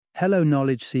Hello,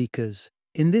 knowledge seekers.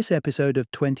 In this episode of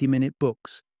 20-Minute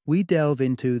Books, we delve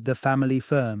into The Family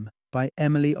Firm by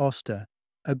Emily Oster,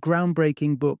 a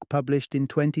groundbreaking book published in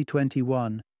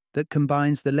 2021 that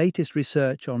combines the latest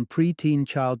research on preteen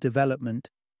child development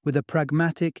with a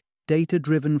pragmatic,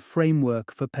 data-driven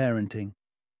framework for parenting.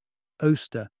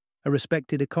 Oster, a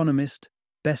respected economist,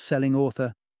 best-selling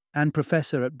author, and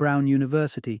professor at Brown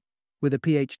University, with a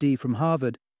PhD from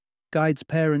Harvard, guides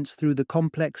parents through the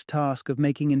complex task of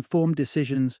making informed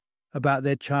decisions about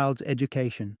their child's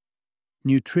education,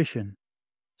 nutrition,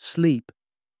 sleep,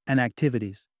 and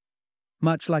activities,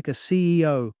 much like a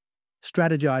CEO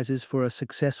strategizes for a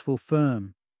successful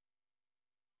firm.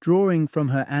 Drawing from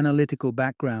her analytical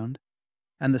background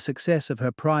and the success of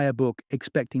her prior book,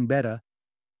 Expecting Better,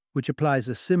 which applies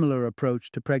a similar approach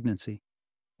to pregnancy,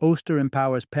 Oster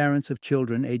empowers parents of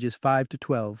children ages 5 to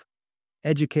 12,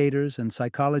 educators and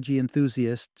psychology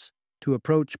enthusiasts to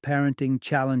approach parenting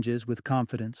challenges with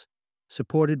confidence,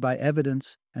 supported by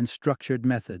evidence and structured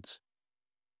methods.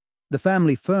 The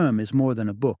Family Firm is more than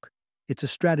a book. It's a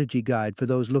strategy guide for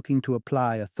those looking to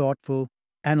apply a thoughtful,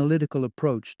 analytical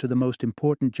approach to the most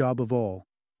important job of all,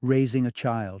 raising a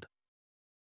child.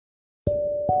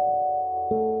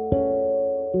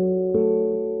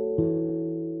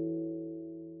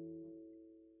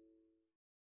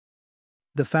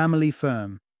 The Family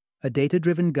Firm, a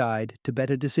data-driven guide to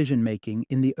better decision-making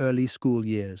in the early school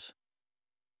years.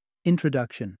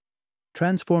 Introduction: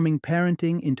 Transforming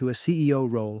parenting into a CEO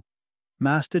role.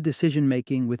 Master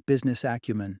decision-making with business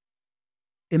acumen.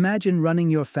 Imagine running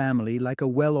your family like a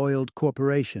well-oiled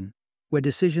corporation, where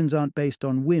decisions aren't based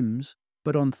on whims,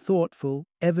 but on thoughtful,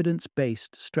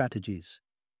 evidence-based strategies.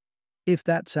 If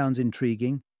that sounds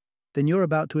intriguing, then you're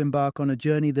about to embark on a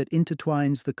journey that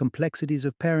intertwines the complexities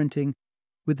of parenting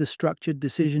with the structured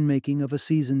decision-making of a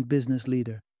seasoned business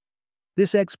leader.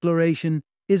 This exploration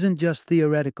isn't just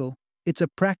theoretical, it's a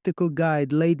practical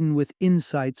guide laden with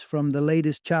insights from the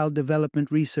latest child development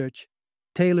research,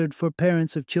 tailored for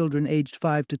parents of children aged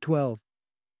 5 to 12.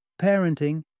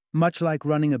 Parenting, much like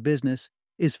running a business,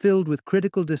 is filled with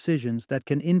critical decisions that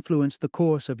can influence the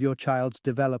course of your child's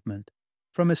development.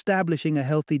 From establishing a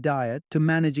healthy diet to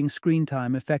managing screen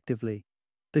time effectively,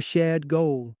 the shared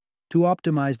goal to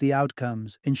optimize the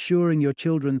outcomes, ensuring your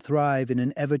children thrive in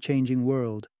an ever-changing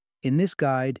world. In this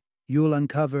guide, you'll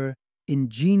uncover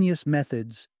ingenious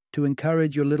methods to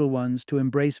encourage your little ones to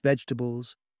embrace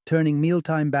vegetables, turning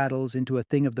mealtime battles into a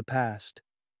thing of the past.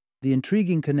 The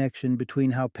intriguing connection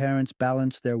between how parents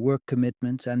balance their work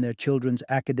commitments and their children's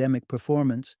academic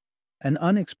performance, an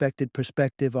unexpected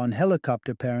perspective on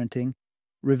helicopter parenting,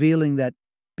 revealing that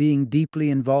being deeply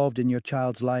involved in your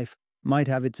child's life might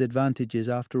have its advantages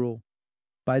after all.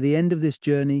 By the end of this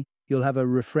journey, you'll have a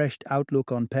refreshed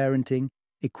outlook on parenting,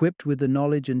 equipped with the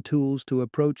knowledge and tools to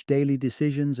approach daily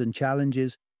decisions and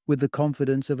challenges with the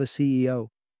confidence of a CEO.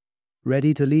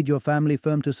 Ready to lead your family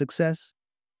firm to success?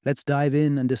 Let's dive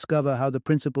in and discover how the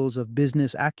principles of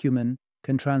business acumen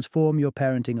can transform your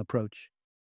parenting approach.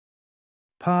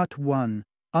 Part 1.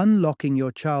 Unlocking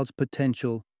your child's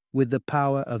potential with the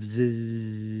power of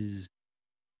Zzz.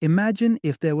 Imagine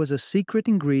if there was a secret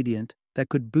ingredient that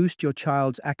could boost your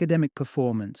child's academic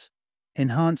performance,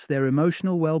 enhance their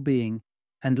emotional well-being,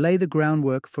 and lay the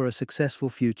groundwork for a successful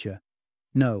future.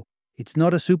 No, it's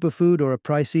not a superfood or a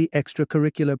pricey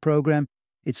extracurricular program.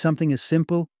 It's something as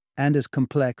simple and as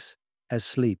complex as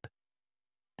sleep.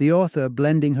 The author,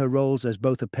 blending her roles as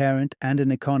both a parent and an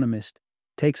economist,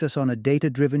 takes us on a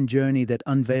data-driven journey that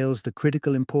unveils the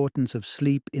critical importance of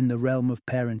sleep in the realm of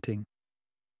parenting.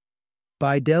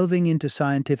 By delving into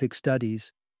scientific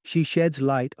studies, she sheds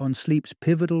light on sleep's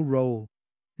pivotal role,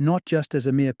 not just as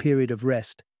a mere period of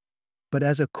rest, but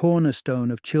as a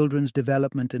cornerstone of children's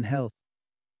development and health.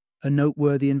 A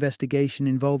noteworthy investigation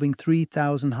involving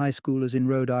 3,000 high schoolers in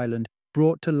Rhode Island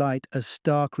brought to light a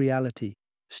stark reality.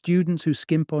 Students who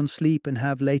skimp on sleep and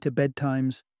have later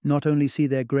bedtimes not only see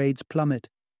their grades plummet,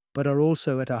 but are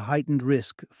also at a heightened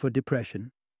risk for depression.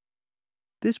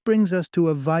 This brings us to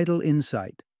a vital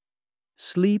insight.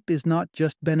 Sleep is not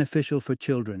just beneficial for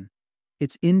children,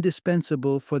 it's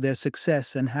indispensable for their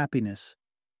success and happiness.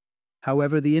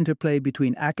 However, the interplay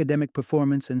between academic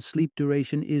performance and sleep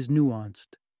duration is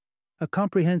nuanced. A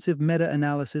comprehensive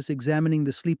meta-analysis examining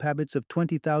the sleep habits of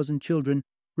 20,000 children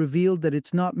revealed that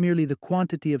it's not merely the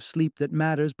quantity of sleep that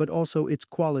matters, but also its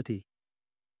quality.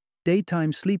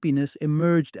 Daytime sleepiness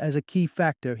emerged as a key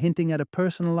factor, hinting at a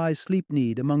personalized sleep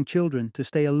need among children to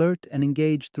stay alert and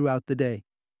engaged throughout the day.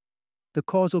 The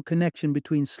causal connection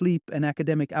between sleep and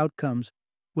academic outcomes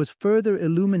was further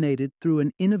illuminated through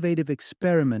an innovative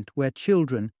experiment where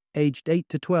children, aged 8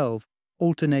 to 12,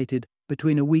 alternated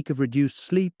between a week of reduced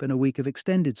sleep and a week of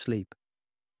extended sleep.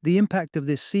 The impact of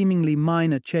this seemingly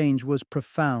minor change was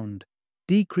profound.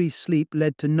 Decreased sleep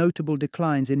led to notable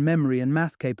declines in memory and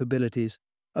math capabilities,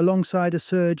 alongside a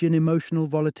surge in emotional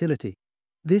volatility.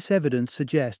 This evidence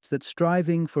suggests that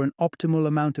striving for an optimal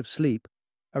amount of sleep,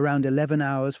 around 11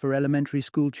 hours for elementary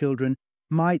school children,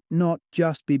 might not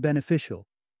just be beneficial.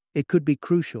 It could be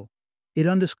crucial. It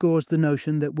underscores the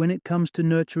notion that when it comes to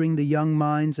nurturing the young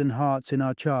minds and hearts in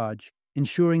our charge,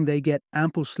 ensuring they get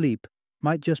ample sleep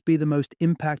might just be the most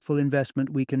impactful investment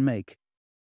we can make.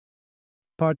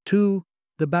 Part 2.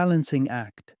 The Balancing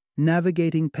Act: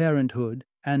 Navigating Parenthood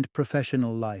and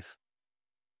Professional Life.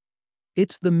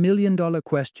 It's the million-dollar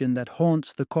question that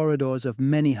haunts the corridors of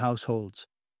many households.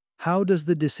 How does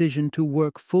the decision to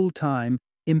work full-time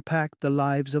impact the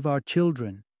lives of our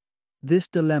children? This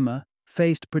dilemma,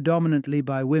 faced predominantly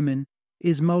by women,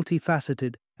 is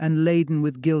multifaceted and laden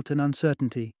with guilt and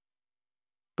uncertainty.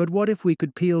 But what if we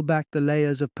could peel back the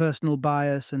layers of personal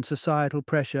bias and societal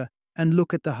pressure and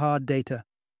look at the hard data?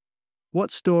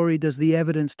 What story does the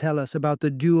evidence tell us about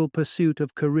the dual pursuit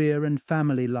of career and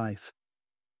family life?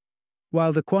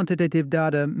 While the quantitative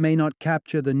data may not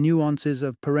capture the nuances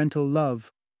of parental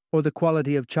love or the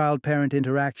quality of child-parent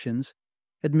interactions,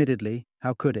 admittedly,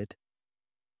 how could it?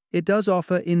 It does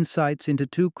offer insights into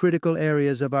two critical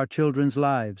areas of our children's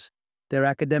lives: their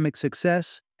academic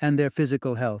success and their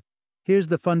physical health. Here's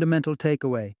the fundamental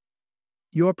takeaway.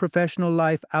 Your professional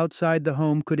life outside the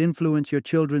home could influence your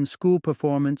children's school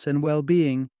performance and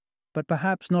well-being, but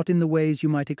perhaps not in the ways you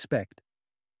might expect.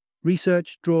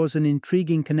 Research draws an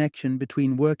intriguing connection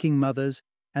between working mothers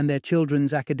and their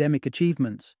children's academic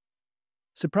achievements.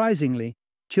 Surprisingly,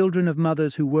 children of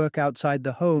mothers who work outside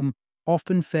the home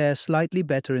often fare slightly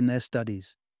better in their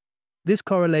studies. This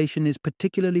correlation is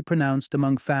particularly pronounced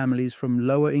among families from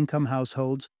lower-income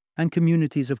households and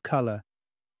communities of color,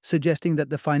 suggesting that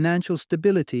the financial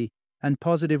stability and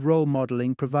positive role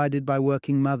modeling provided by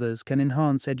working mothers can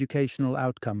enhance educational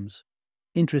outcomes.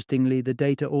 Interestingly, the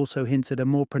data also hints at a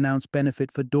more pronounced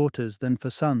benefit for daughters than for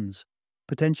sons,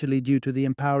 potentially due to the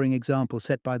empowering example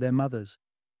set by their mothers.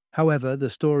 However, the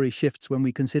story shifts when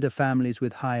we consider families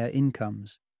with higher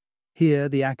incomes. Here,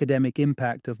 the academic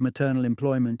impact of maternal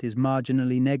employment is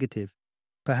marginally negative,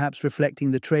 perhaps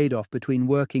reflecting the trade-off between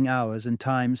working hours and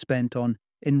time spent on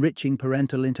enriching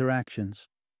parental interactions.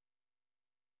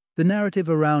 The narrative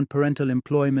around parental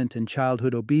employment and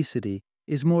childhood obesity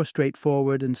is more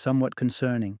straightforward and somewhat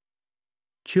concerning.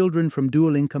 Children from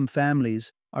dual-income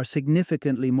families are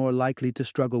significantly more likely to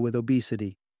struggle with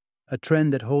obesity, a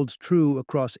trend that holds true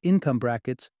across income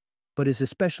brackets but is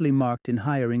especially marked in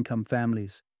higher-income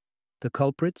families. The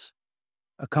culprits?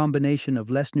 A combination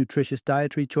of less nutritious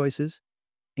dietary choices,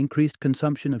 increased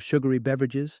consumption of sugary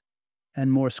beverages,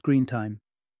 and more screen time.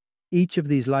 Each of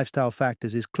these lifestyle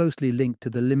factors is closely linked to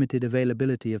the limited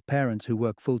availability of parents who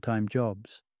work full-time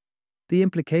jobs. The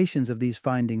implications of these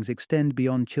findings extend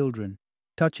beyond children,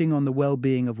 touching on the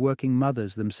well-being of working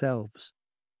mothers themselves.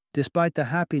 Despite the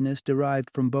happiness derived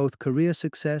from both career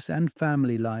success and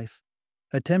family life,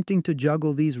 attempting to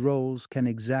juggle these roles can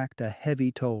exact a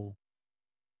heavy toll.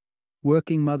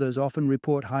 Working mothers often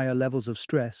report higher levels of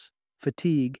stress,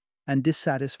 fatigue, and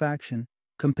dissatisfaction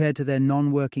compared to their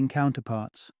non-working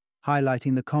counterparts,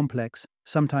 highlighting the complex,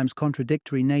 sometimes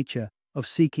contradictory nature of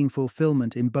seeking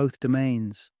fulfillment in both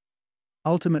domains.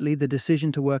 Ultimately, the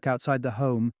decision to work outside the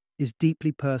home is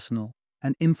deeply personal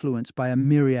and influenced by a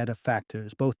myriad of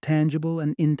factors, both tangible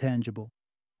and intangible.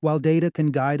 While data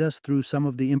can guide us through some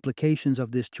of the implications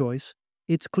of this choice,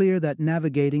 it's clear that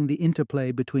navigating the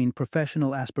interplay between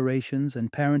professional aspirations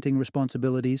and parenting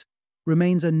responsibilities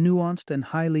remains a nuanced and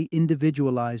highly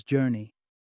individualized journey.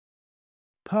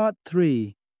 Part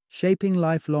 3. Shaping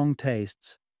Lifelong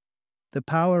Tastes: The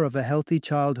Power of a Healthy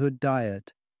Childhood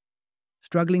Diet.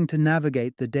 Struggling to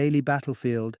navigate the daily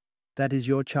battlefield that is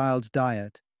your child's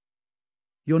diet?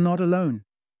 You're not alone.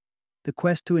 The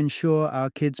quest to ensure our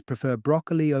kids prefer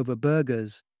broccoli over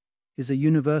burgers is a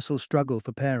universal struggle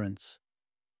for parents.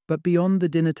 But beyond the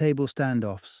dinner table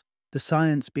standoffs, the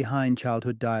science behind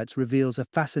childhood diets reveals a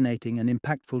fascinating and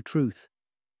impactful truth.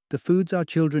 The foods our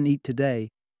children eat today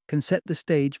can set the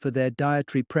stage for their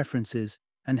dietary preferences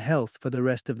and health for the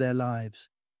rest of their lives.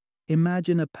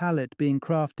 Imagine a palate being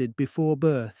crafted before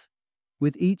birth,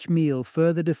 with each meal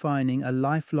further defining a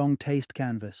lifelong taste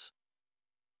canvas.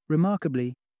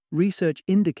 Remarkably, research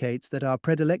indicates that our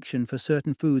predilection for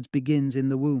certain foods begins in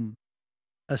the womb.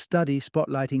 A study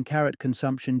spotlighting carrot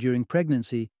consumption during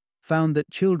pregnancy found that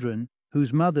children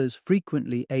whose mothers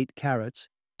frequently ate carrots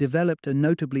developed a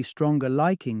notably stronger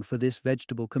liking for this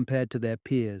vegetable compared to their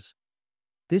peers.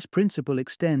 This principle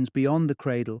extends beyond the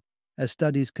cradle, as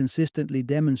studies consistently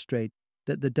demonstrate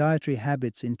that the dietary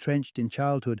habits entrenched in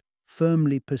childhood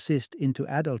firmly persist into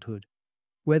adulthood.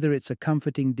 Whether it's a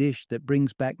comforting dish that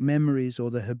brings back memories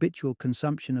or the habitual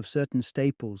consumption of certain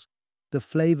staples, the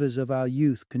flavors of our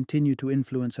youth continue to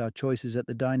influence our choices at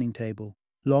the dining table,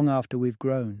 long after we've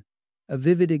grown. A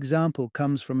vivid example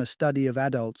comes from a study of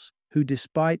adults who,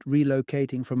 despite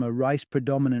relocating from a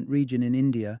rice-predominant region in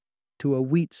India to a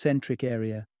wheat-centric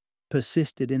area,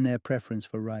 persisted in their preference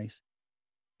for rice,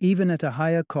 even at a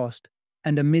higher cost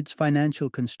and amidst financial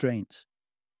constraints.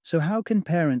 So how can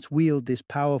parents wield this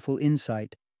powerful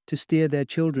insight to steer their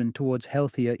children towards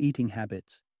healthier eating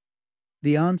habits?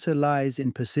 The answer lies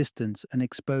in persistence and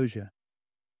exposure.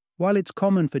 While it's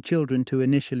common for children to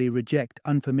initially reject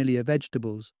unfamiliar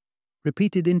vegetables,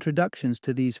 repeated introductions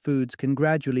to these foods can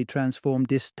gradually transform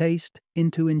distaste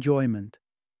into enjoyment.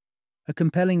 A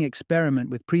compelling experiment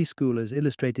with preschoolers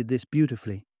illustrated this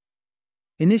beautifully.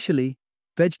 Initially,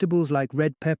 vegetables like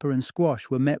red pepper and squash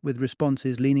were met with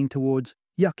responses leaning towards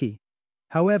yucky.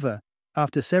 However,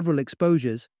 after several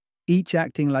exposures, each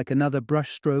acting like another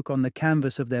brushstroke on the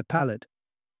canvas of their palate,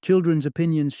 children's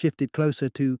opinions shifted closer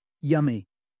to yummy.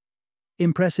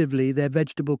 Impressively, their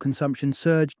vegetable consumption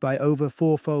surged by over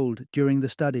fourfold during the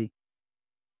study.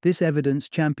 This evidence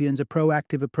champions a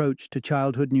proactive approach to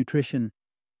childhood nutrition,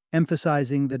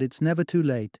 emphasizing that it's never too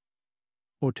late,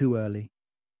 or too early,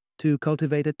 to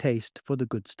cultivate a taste for the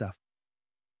good stuff.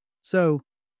 So,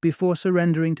 before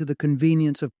surrendering to the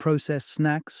convenience of processed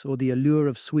snacks or the allure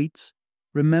of sweets,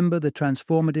 remember the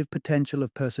transformative potential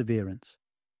of perseverance.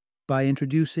 By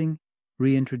introducing,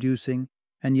 reintroducing,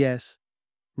 and yes,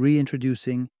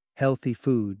 reintroducing healthy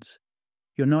foods,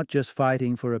 you're not just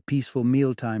fighting for a peaceful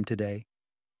mealtime today,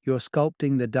 you're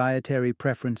sculpting the dietary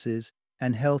preferences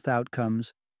and health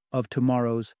outcomes of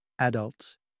tomorrow's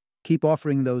adults. Keep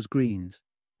offering those greens,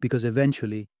 because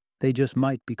eventually they just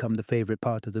might become the favorite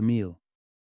part of the meal.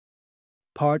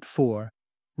 Part 4.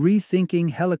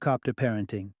 Rethinking Helicopter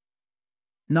Parenting.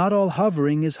 Not all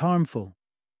hovering is harmful.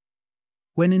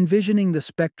 When envisioning the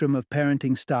spectrum of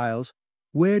parenting styles,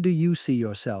 where do you see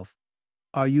yourself?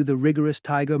 Are you the rigorous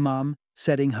tiger mom,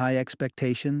 setting high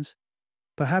expectations?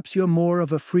 Perhaps you're more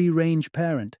of a free-range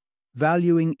parent,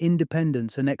 valuing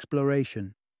independence and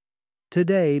exploration.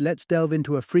 Today, let's delve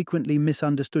into a frequently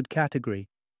misunderstood category,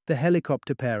 the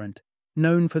helicopter parent,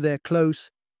 known for their close,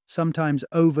 sometimes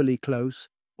overly close,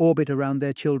 orbit around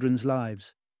their children's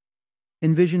lives.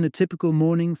 Envision a typical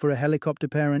morning for a helicopter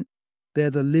parent. They're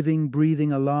the living,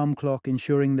 breathing alarm clock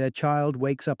ensuring their child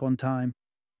wakes up on time,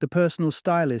 the personal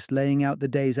stylist laying out the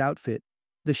day's outfit,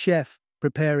 the chef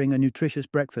preparing a nutritious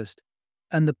breakfast,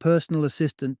 and the personal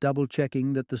assistant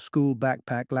double-checking that the school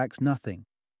backpack lacks nothing.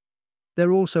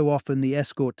 They're also often the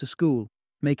escort to school,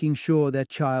 making sure their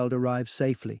child arrives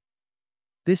safely.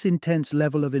 This intense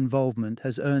level of involvement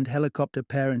has earned helicopter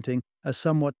parenting a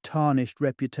somewhat tarnished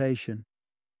reputation.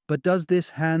 But does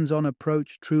this hands-on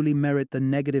approach truly merit the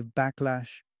negative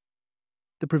backlash?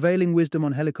 The prevailing wisdom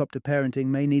on helicopter parenting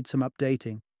may need some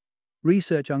updating.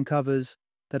 Research uncovers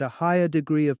that a higher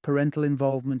degree of parental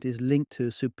involvement is linked to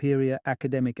superior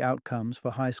academic outcomes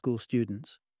for high school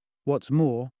students. What's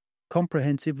more,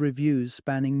 comprehensive reviews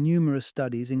spanning numerous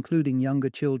studies, including younger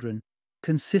children,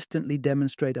 consistently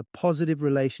demonstrate a positive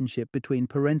relationship between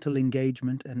parental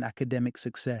engagement and academic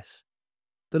success.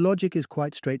 The logic is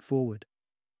quite straightforward.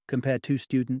 Compare two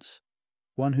students,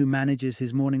 one who manages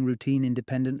his morning routine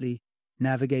independently,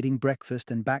 navigating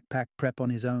breakfast and backpack prep on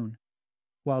his own.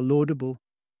 While laudable,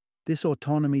 this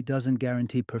autonomy doesn't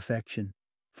guarantee perfection.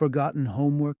 Forgotten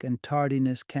homework and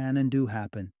tardiness can and do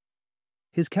happen.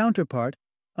 His counterpart,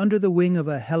 under the wing of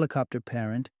a helicopter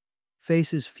parent,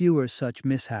 faces fewer such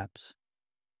mishaps.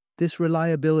 This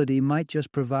reliability might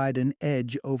just provide an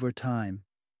edge over time.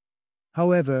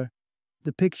 However,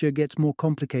 the picture gets more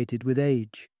complicated with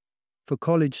age. For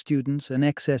college students, an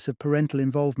excess of parental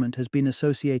involvement has been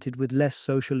associated with less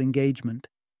social engagement,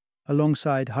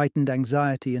 alongside heightened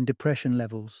anxiety and depression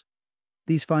levels.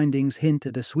 These findings hint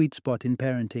at a sweet spot in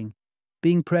parenting,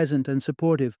 being present and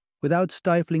supportive without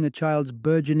stifling a child's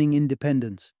burgeoning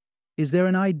independence. Is there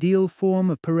an ideal form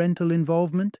of parental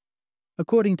involvement?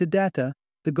 According to data,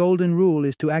 the golden rule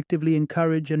is to actively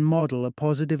encourage and model a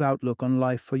positive outlook on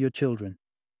life for your children.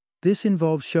 This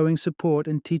involves showing support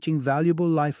and teaching valuable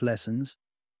life lessons,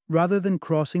 rather than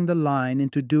crossing the line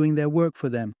into doing their work for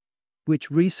them, which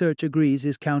research agrees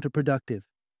is counterproductive.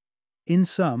 In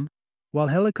sum, while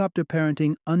helicopter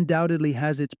parenting undoubtedly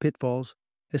has its pitfalls,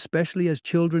 especially as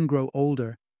children grow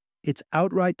older, its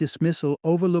outright dismissal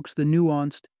overlooks the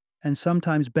nuanced and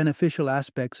sometimes beneficial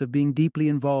aspects of being deeply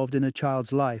involved in a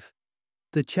child's life.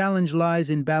 The challenge lies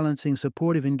in balancing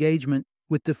supportive engagement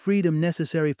with the freedom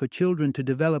necessary for children to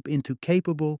develop into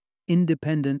capable,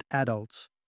 independent adults.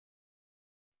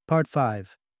 Part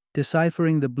 5.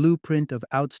 Deciphering the blueprint of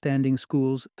outstanding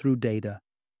schools through data.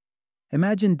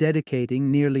 Imagine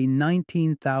dedicating nearly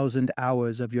 19,000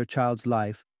 hours of your child's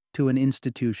life to an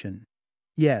institution.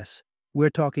 Yes, we're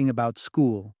talking about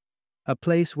school, a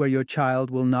place where your child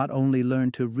will not only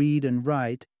learn to read and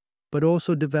write, but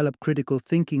also develop critical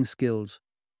thinking skills,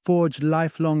 forge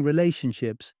lifelong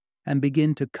relationships, and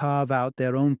begin to carve out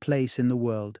their own place in the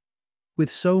world.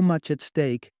 With so much at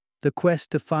stake, the quest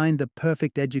to find the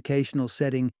perfect educational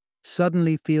setting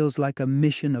suddenly feels like a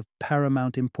mission of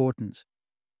paramount importance.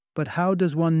 But how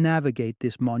does one navigate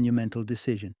this monumental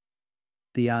decision?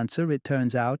 The answer, it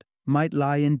turns out, might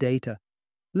lie in data.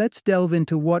 Let's delve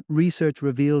into what research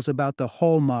reveals about the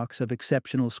hallmarks of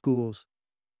exceptional schools.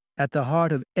 At the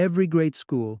heart of every great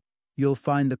school, you'll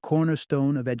find the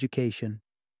cornerstone of education: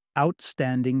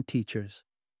 outstanding teachers.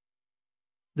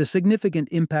 The significant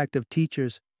impact of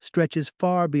teachers stretches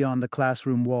far beyond the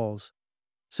classroom walls.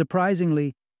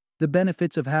 Surprisingly, the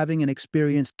benefits of having an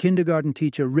experienced kindergarten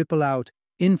teacher ripple out,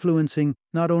 influencing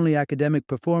not only academic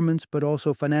performance but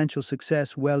also financial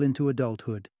success well into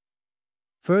adulthood.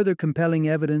 Further compelling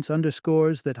evidence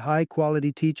underscores that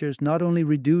high-quality teachers not only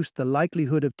reduce the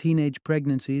likelihood of teenage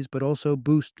pregnancies but also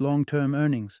boost long-term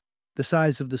earnings. The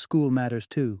size of the school matters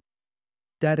too.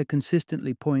 Data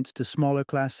consistently points to smaller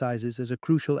class sizes as a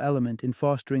crucial element in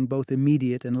fostering both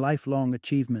immediate and lifelong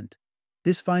achievement.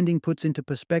 This finding puts into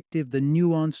perspective the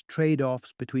nuanced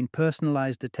trade-offs between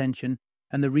personalized attention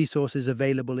and the resources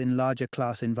available in larger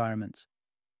class environments.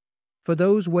 For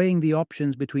those weighing the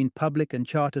options between public and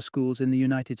charter schools in the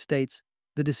United States,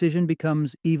 the decision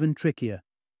becomes even trickier.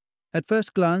 At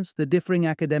first glance, the differing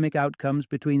academic outcomes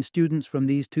between students from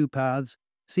these two paths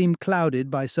seem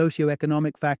clouded by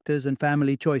socioeconomic factors and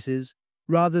family choices,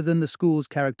 rather than the school's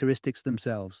characteristics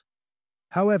themselves.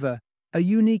 However, a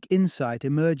unique insight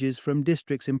emerges from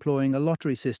districts employing a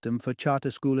lottery system for charter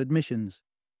school admissions.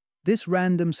 This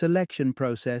random selection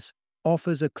process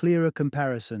offers a clearer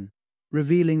comparison,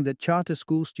 revealing that charter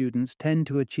school students tend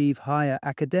to achieve higher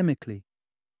academically,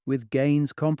 with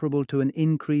gains comparable to an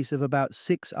increase of about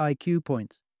 6 IQ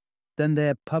points, than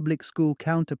their public school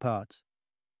counterparts.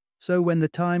 So when the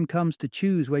time comes to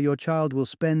choose where your child will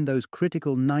spend those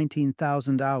critical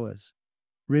 19,000 hours,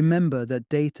 remember that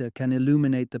data can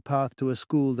illuminate the path to a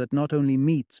school that not only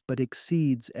meets but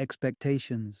exceeds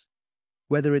expectations.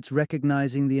 Whether it's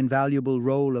recognizing the invaluable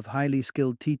role of highly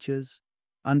skilled teachers,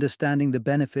 understanding the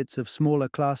benefits of smaller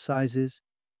class sizes,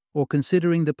 or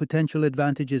considering the potential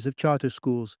advantages of charter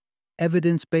schools,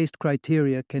 evidence-based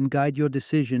criteria can guide your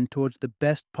decision towards the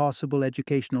best possible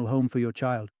educational home for your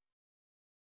child.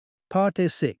 Part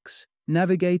 6.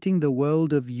 Navigating the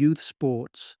world of youth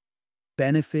sports: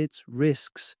 benefits,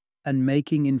 risks, and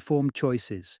making informed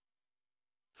choices.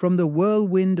 From the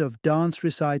whirlwind of dance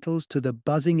recitals to the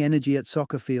buzzing energy at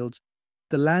soccer fields,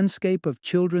 the landscape of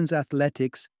children's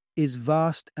athletics is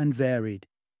vast and varied.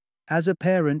 As a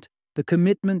parent, the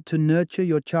commitment to nurture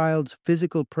your child's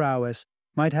physical prowess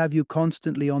might have you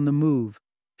constantly on the move,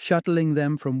 shuttling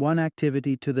them from one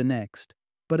activity to the next.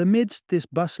 But amidst this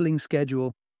bustling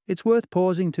schedule, it's worth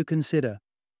pausing to consider: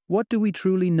 what do we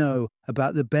truly know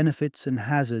about the benefits and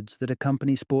hazards that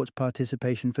accompany sports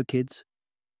participation for kids?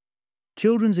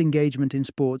 Children's engagement in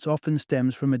sports often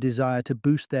stems from a desire to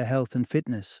boost their health and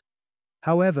fitness.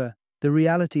 However, the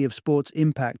reality of sports'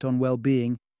 impact on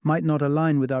well-being might not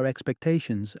align with our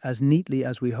expectations as neatly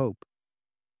as we hope.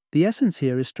 The essence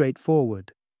here is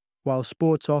straightforward. While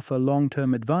sports offer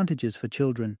long-term advantages for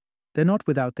children, they're not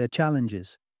without their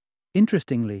challenges.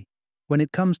 Interestingly, when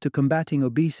it comes to combating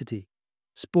obesity,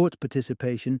 sports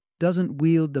participation doesn't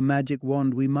wield the magic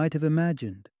wand we might have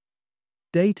imagined.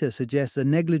 Data suggests a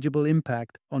negligible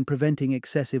impact on preventing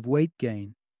excessive weight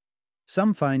gain.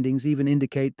 Some findings even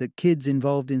indicate that kids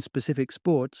involved in specific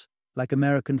sports, like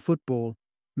American football,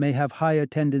 may have higher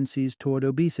tendencies toward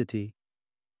obesity.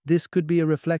 This could be a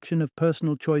reflection of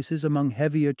personal choices among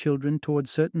heavier children towards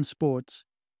certain sports,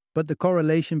 but the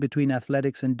correlation between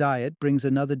athletics and diet brings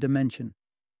another dimension.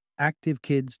 Active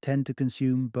kids tend to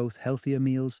consume both healthier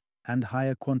meals and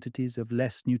higher quantities of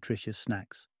less nutritious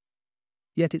snacks.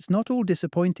 Yet it's not all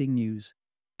disappointing news.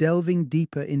 Delving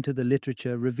deeper into the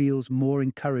literature reveals more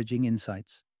encouraging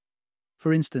insights.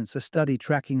 For instance, a study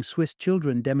tracking Swiss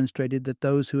children demonstrated that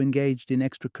those who engaged in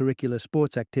extracurricular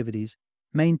sports activities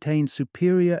maintained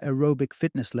superior aerobic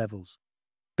fitness levels,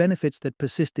 benefits that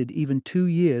persisted even 2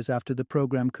 years after the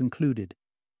program concluded.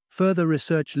 Further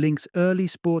research links early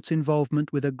sports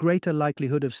involvement with a greater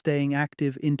likelihood of staying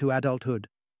active into adulthood,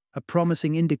 a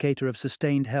promising indicator of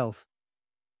sustained health.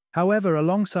 However,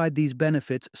 alongside these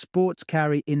benefits, sports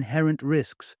carry inherent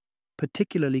risks,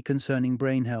 particularly concerning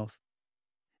brain health.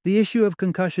 The issue of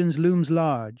concussions looms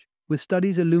large, with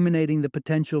studies illuminating the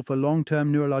potential for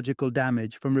long-term neurological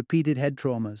damage from repeated head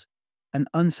traumas, an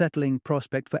unsettling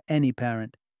prospect for any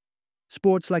parent.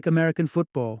 Sports like American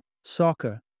football,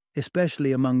 soccer,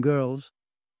 especially among girls,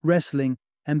 wrestling,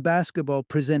 and basketball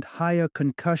present higher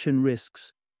concussion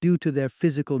risks due to their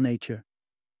physical nature.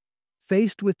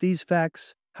 Faced with these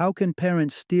facts, how can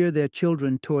parents steer their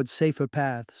children towards safer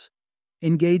paths?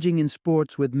 Engaging in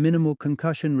sports with minimal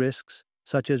concussion risks,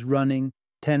 such as running,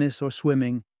 tennis, or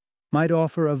swimming, might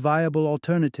offer a viable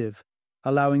alternative,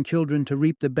 allowing children to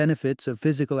reap the benefits of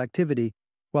physical activity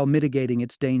while mitigating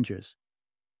its dangers.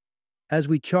 As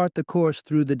we chart the course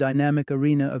through the dynamic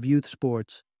arena of youth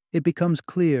sports, it becomes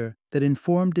clear that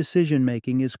informed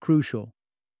decision-making is crucial.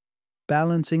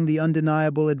 Balancing the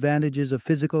undeniable advantages of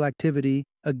physical activity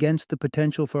against the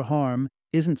potential for harm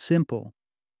isn't simple,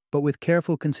 but with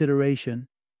careful consideration,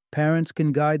 parents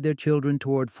can guide their children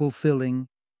toward fulfilling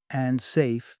and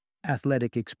safe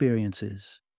athletic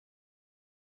experiences.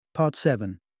 Part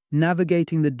 7.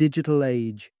 Navigating the digital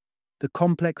age, the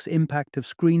complex impact of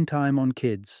screen time on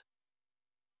kids.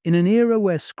 In an era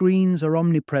where screens are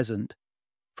omnipresent,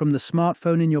 from the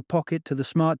smartphone in your pocket to the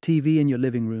smart TV in your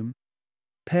living room,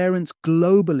 parents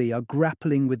globally are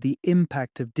grappling with the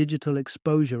impact of digital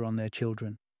exposure on their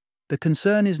children. The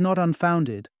concern is not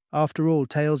unfounded. After all,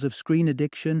 tales of screen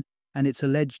addiction and its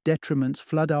alleged detriments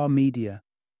flood our media.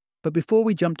 But before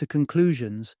we jump to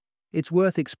conclusions, it's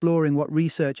worth exploring what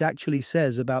research actually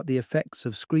says about the effects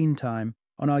of screen time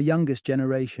on our youngest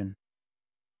generation.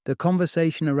 The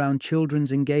conversation around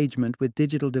children's engagement with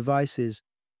digital devices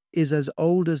is as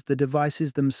old as the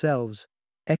devices themselves,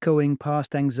 echoing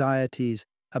past anxieties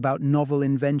about novel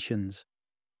inventions.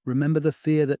 Remember the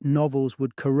fear that novels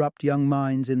would corrupt young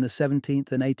minds in the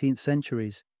 17th and 18th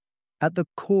centuries. At the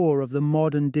core of the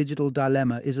modern digital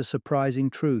dilemma is a surprising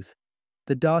truth.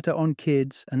 The data on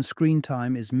kids and screen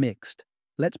time is mixed.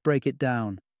 Let's break it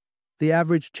down. The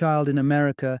average child in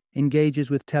America engages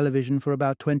with television for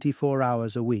about 24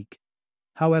 hours a week.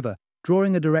 However,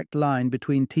 drawing a direct line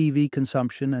between TV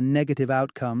consumption and negative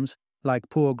outcomes, like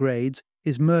poor grades,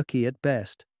 is murky at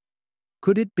best.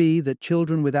 Could it be that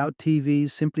children without TVs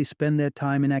simply spend their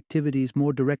time in activities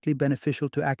more directly beneficial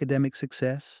to academic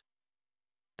success?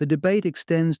 The debate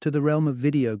extends to the realm of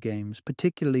video games,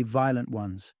 particularly violent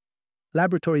ones.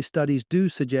 Laboratory studies do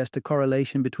suggest a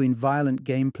correlation between violent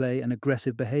gameplay and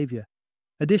aggressive behavior.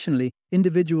 Additionally,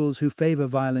 individuals who favor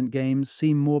violent games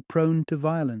seem more prone to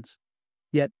violence.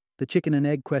 Yet, the chicken and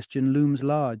egg question looms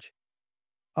large.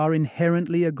 Are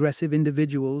inherently aggressive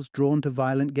individuals drawn to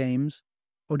violent games,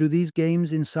 or do these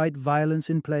games incite violence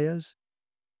in players?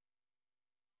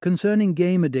 Concerning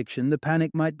game addiction, the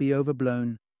panic might be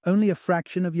overblown. Only a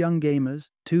fraction of young gamers,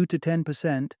 2 to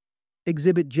 10%,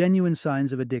 exhibit genuine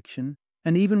signs of addiction,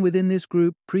 and even within this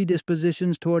group,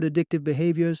 predispositions toward addictive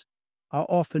behaviors are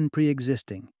often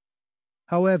pre-existing.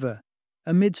 However,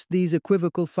 amidst these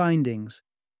equivocal findings,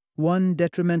 one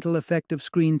detrimental effect of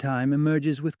screen time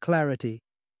emerges with clarity: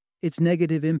 its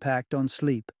negative impact on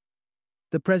sleep.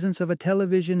 The presence of a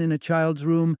television in a child's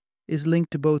room is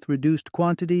linked to both reduced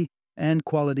quantity and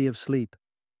quality of sleep.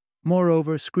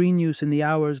 Moreover, screen use in the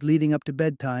hours leading up to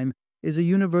bedtime is a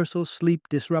universal sleep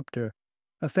disruptor,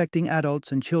 affecting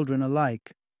adults and children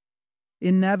alike.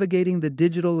 In navigating the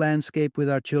digital landscape with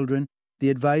our children,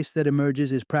 the advice that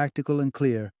emerges is practical and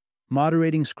clear.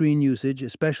 Moderating screen usage,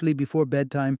 especially before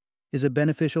bedtime, is a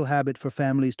beneficial habit for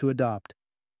families to adopt.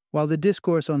 While the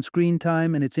discourse on screen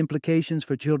time and its implications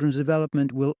for children's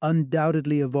development will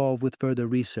undoubtedly evolve with further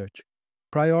research,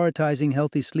 prioritizing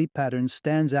healthy sleep patterns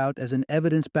stands out as an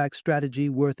evidence-backed strategy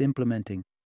worth implementing.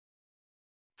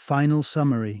 Final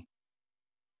summary.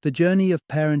 The journey of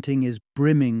parenting is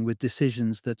brimming with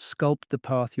decisions that sculpt the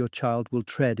path your child will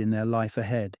tread in their life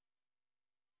ahead.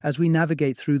 As we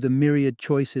navigate through the myriad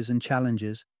choices and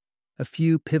challenges, a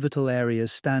few pivotal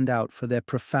areas stand out for their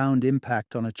profound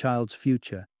impact on a child's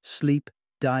future: sleep,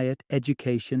 diet,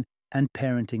 education, and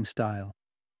parenting style.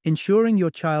 Ensuring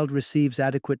your child receives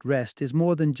adequate rest is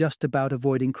more than just about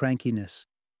avoiding crankiness.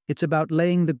 It's about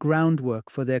laying the groundwork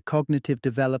for their cognitive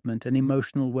development and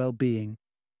emotional well-being.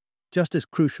 Just as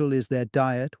crucial is their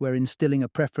diet, where instilling a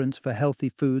preference for healthy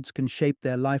foods can shape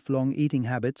their lifelong eating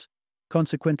habits,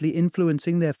 consequently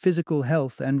influencing their physical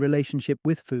health and relationship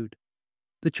with food.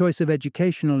 The choice of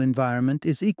educational environment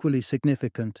is equally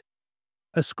significant.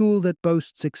 A school that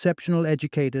boasts exceptional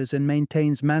educators and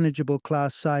maintains manageable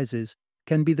class sizes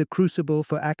can be the crucible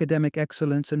for academic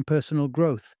excellence and personal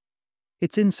growth.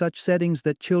 It's in such settings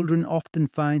that children often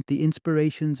find the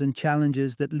inspirations and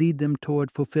challenges that lead them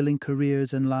toward fulfilling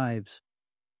careers and lives.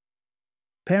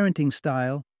 Parenting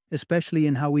style, especially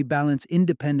in how we balance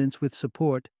independence with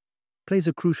support, plays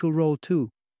a crucial role too.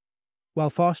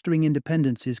 While fostering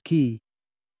independence is key,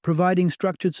 providing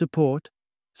structured support,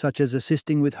 such as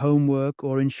assisting with homework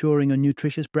or ensuring a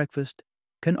nutritious breakfast,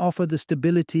 can offer the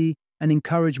stability and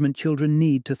encouragement children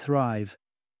need to thrive.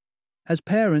 As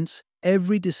parents,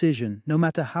 every decision, no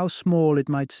matter how small it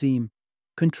might seem,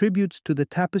 contributes to the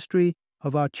tapestry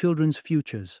of our children's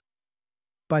futures.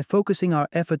 By focusing our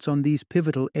efforts on these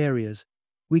pivotal areas,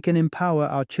 we can empower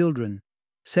our children,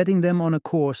 setting them on a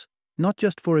course not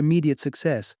just for immediate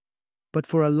success, but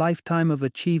for a lifetime of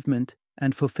achievement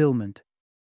and fulfillment.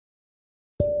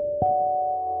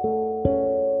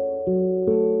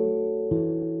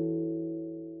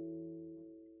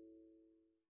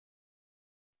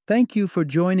 Thank you for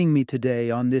joining me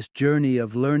today on this journey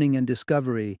of learning and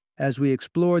discovery as we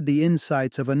explored the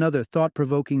insights of another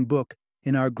thought-provoking book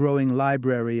in our growing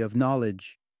library of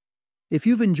knowledge. If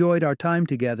you've enjoyed our time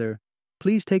together,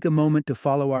 please take a moment to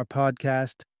follow our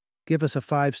podcast, give us a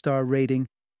 5-star rating,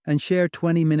 and share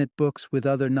 20-minute books with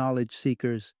other knowledge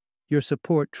seekers. Your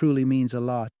support truly means a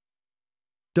lot.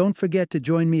 Don't forget to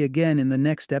join me again in the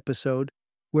next episode,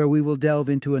 where we will delve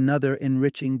into another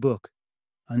enriching book.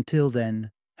 Until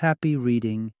then, happy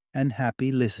reading and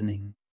happy listening.